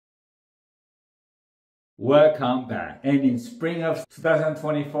Welcome back. And in spring of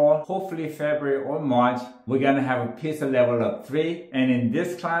 2024, hopefully February or March, we're gonna have a piece of leverUp 3. And in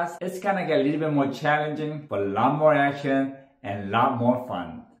this class, it's gonna get a little bit more challenging, but a lot more action and a lot more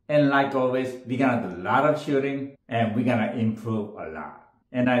fun. And like always, we're gonna do a lot of shooting and we're gonna improve a lot.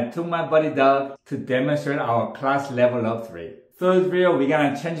 And I took my buddy Doug to demonstrate our class leverUp 3. So this video, we're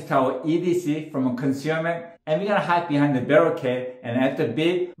gonna change it to our EDC from a concealment, and we're gonna hide behind the barricade, and at the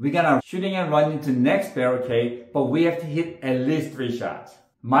beat, we're gonna shooting and run into next barricade, but we have to hit at least 3 shots.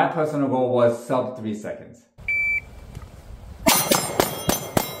 My personal goal was sub 3 seconds.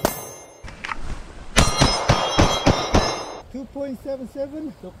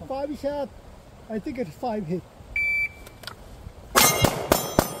 .77, 5 shot, I think it's 5 hit.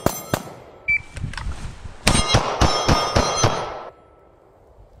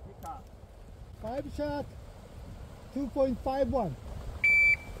 Five shot, 2.51.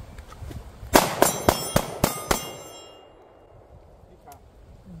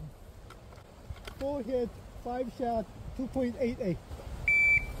 Four hit, 5 shot, 2.88.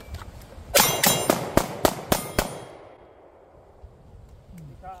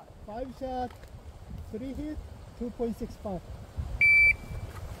 Five shot, 3 hit, 2.65.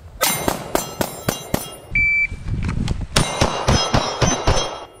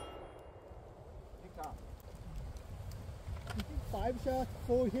 Five shot,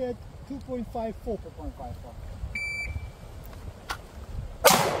 4 hit, 2.54. 2.54.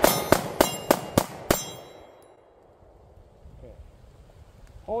 Okay.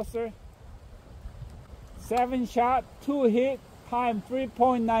 Holster. 7 shot, 2 hit, time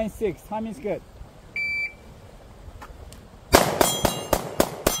 3.96. Time is good.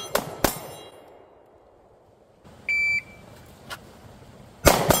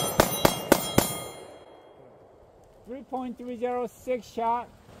 .306 shot.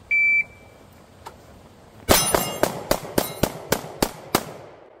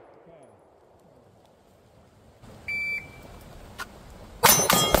 Okay.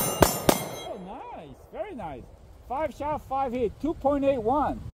 Oh, nice, very nice. 5 shot, 5 hit,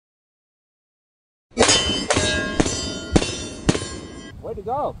 2.81. Way to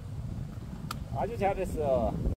go! I just had this